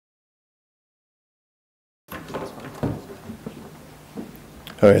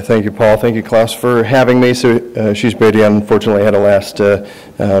All right, thank you, Paul. Thank you, Klaus, for having me. So she's Brady. Unfortunately, had a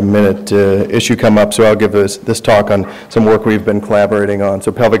last-minute issue come up, so I'll give this talk on some work we've been collaborating on.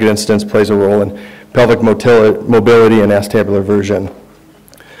 So pelvic incidence plays a role in pelvic mobility and acetabular version.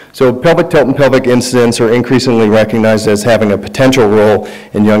 So pelvic tilt and pelvic incidence are increasingly recognized as having a potential role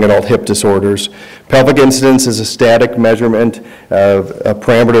in young adult hip disorders. Pelvic incidence is a static measurement of a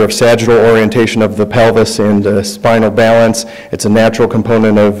parameter of sagittal orientation of the pelvis and spinal balance. It's a natural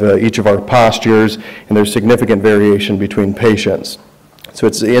component of each of our postures, and there's significant variation between patients. So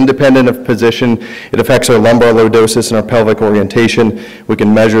it's independent of position. It affects our lumbar lordosis and our pelvic orientation. We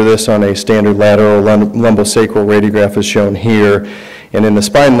can measure this on a standard lateral lumbosacral radiograph as shown here. And in the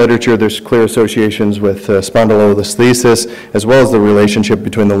spine literature, there's clear associations with spondylolisthesis, as well as the relationship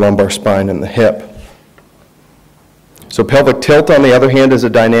between the lumbar spine and the hip. So pelvic tilt, on the other hand, is a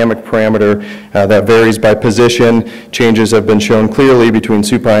dynamic parameter that varies by position. Changes have been shown clearly between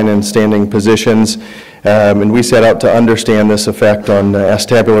supine and standing positions. And we set out to understand this effect on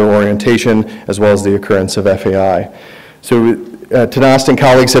acetabular orientation, as well as the occurrence of FAI. So Tanost and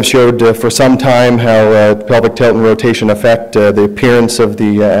colleagues have showed for some time how pelvic tilt and rotation affect the appearance of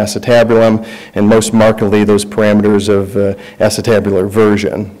the acetabulum, and most markedly those parameters of acetabular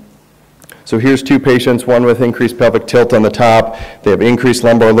version. So here's two patients, one with increased pelvic tilt on the top. They have increased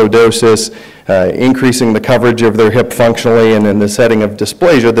lumbar lordosis, increasing the coverage of their hip functionally, and in the setting of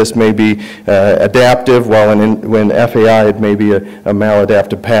dysplasia, this may be adaptive, while when FAI, it may be a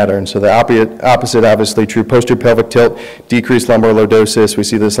maladaptive pattern. So the opposite obviously true. Posterior pelvic tilt, decreased lumbar lordosis. We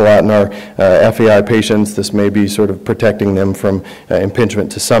see this a lot in our FAI patients. This may be sort of protecting them from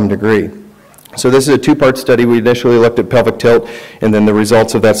impingement to some degree. So this is a two-part study. We initially looked at pelvic tilt, and then the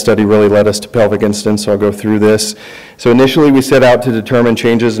results of that study really led us to pelvic incidence, so I'll go through this. So initially we set out to determine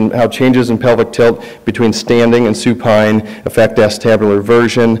how changes in pelvic tilt between standing and supine affect acetabular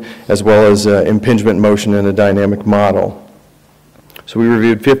version, as well as impingement motion in a dynamic model. So we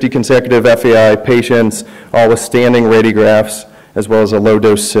reviewed 50 consecutive FAI patients, all with standing radiographs, as well as a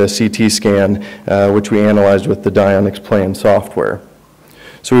low-dose CT scan, which we analyzed with the Dionix Plan software.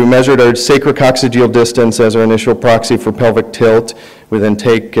 So we measured our sacrococcygeal distance as our initial proxy for pelvic tilt. We then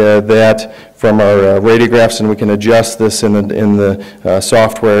take that from our radiographs, and we can adjust this in the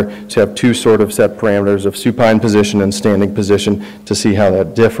software to have two sort of set parameters of supine position and standing position to see how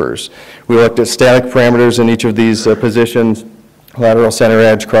that differs. We looked at static parameters in each of these positions, lateral center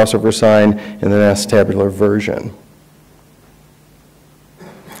edge, crossover sign, and then acetabular version.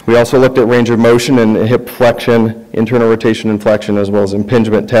 We also looked at range of motion and hip flexion, internal rotation and flexion, as well as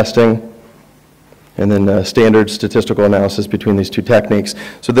impingement testing, and then standard statistical analysis between these two techniques.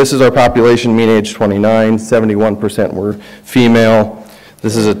 So this is our population, mean age 29, 71% were female.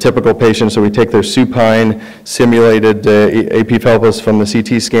 This is a typical patient, so we take their supine simulated AP pelvis from the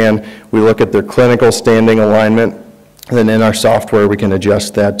CT scan. We look at their clinical standing alignment. And then in our software, we can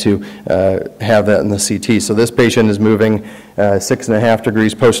adjust that to have that in the CT. So this patient is moving 6.5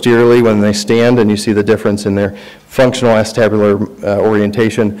 degrees posteriorly when they stand, and you see the difference in their functional acetabular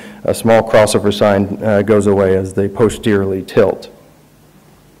orientation. A small crossover sign goes away as they posteriorly tilt.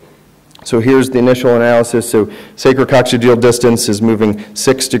 So here's the initial analysis. So sacrococcygeal distance is moving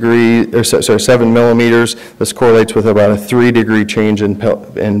 7 millimeters. This correlates with about a 3-degree change in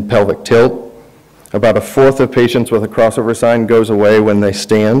pelvic tilt. About a fourth of patients with a crossover sign goes away when they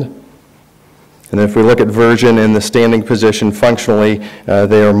stand. And if we look at version in the standing position functionally,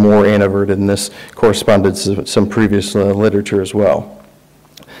 they are more anteverted, and this corresponded to some previous literature as well.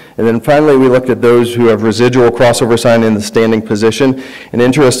 And then finally, we looked at those who have residual crossover sign in the standing position. And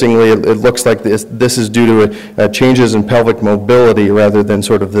interestingly, it looks like this is due to changes in pelvic mobility rather than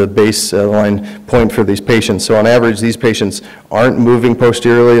sort of the baseline point for these patients. So on average, these patients aren't moving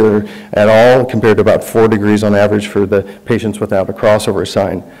posteriorly at all, compared to about 4 degrees on average for the patients without a crossover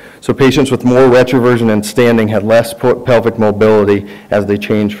sign. So patients with more retroversion and standing had less pelvic mobility as they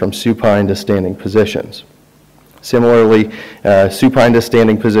changed from supine to standing positions. Similarly, supine to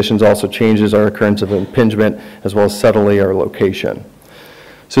standing positions also changes our occurrence of impingement, as well as subtly our location.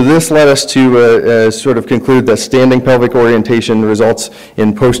 So this led us to sort of conclude that standing pelvic orientation results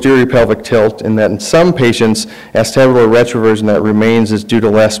in posterior pelvic tilt, and that in some patients, acetabular retroversion that remains is due to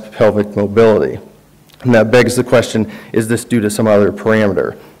less pelvic mobility. And that begs the question, is this due to some other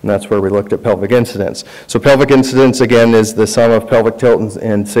parameter? And that's where we looked at pelvic incidence. So pelvic incidence, again, is the sum of pelvic tilt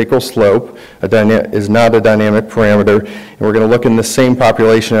and sacral slope. Is not a dynamic parameter. And we're going to look in the same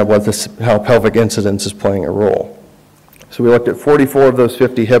population at how pelvic incidence is playing a role. So we looked at 44 of those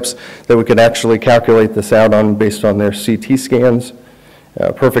 50 hips that we could actually calculate this out on based on their CT scans.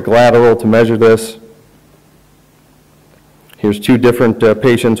 Perfect lateral to measure this. Here's two different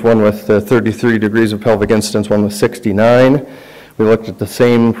patients, one with 33 degrees of pelvic incidence, one with 69. We looked at the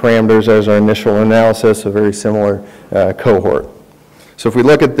same parameters as our initial analysis, a very similar cohort. So if we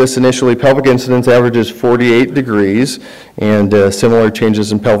look at this initially, pelvic incidence averages 48 degrees and similar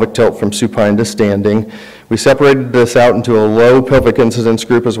changes in pelvic tilt from supine to standing. We separated this out into a low pelvic incidence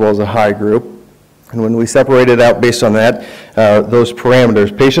group as well as a high group. And when we separated out based on that, those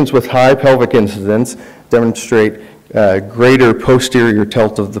parameters, patients with high pelvic incidence demonstrate greater posterior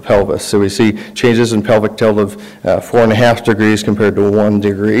tilt of the pelvis. So we see changes in pelvic tilt of 4.5 degrees compared to 1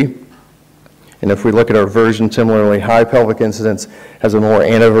 degree. And if we look at our version, similarly, high pelvic incidence has a more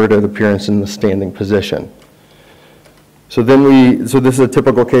anteverted appearance in the standing position. So this is a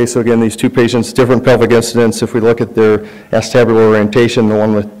typical case. So again, these two patients, different pelvic incidence. If we look at their acetabular orientation, the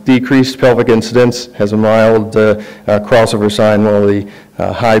one with decreased pelvic incidence has a mild crossover sign, while the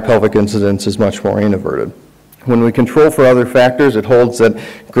high pelvic incidence is much more anteverted. When we control for other factors, it holds that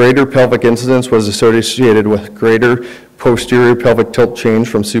greater pelvic incidence was associated with greater posterior pelvic tilt change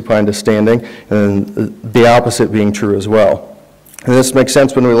from supine to standing, and the opposite being true as well. And this makes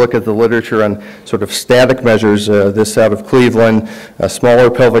sense when we look at the literature on sort of static measures, this out of Cleveland, smaller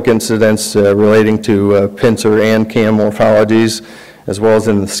pelvic incidence relating to pincer and cam morphologies, as well as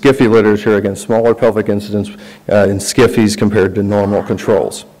in the SCFE literature, again, smaller pelvic incidence in SCFEs compared to normal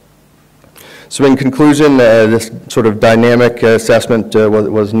controls. So in conclusion, this sort of dynamic assessment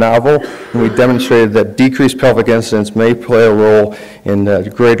was novel, and we demonstrated that decreased pelvic incidence may play a role in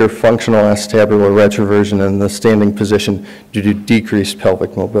greater functional acetabular retroversion in the standing position due to decreased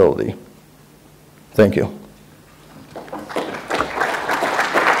pelvic mobility. Thank you.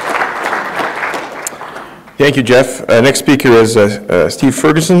 Thank you, Jeff. Next speaker is Steve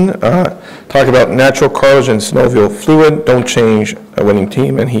Ferguson. Talk about natural cartilage and synovial fluid. Don't change a winning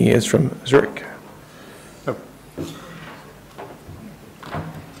team, and he is from Zurich.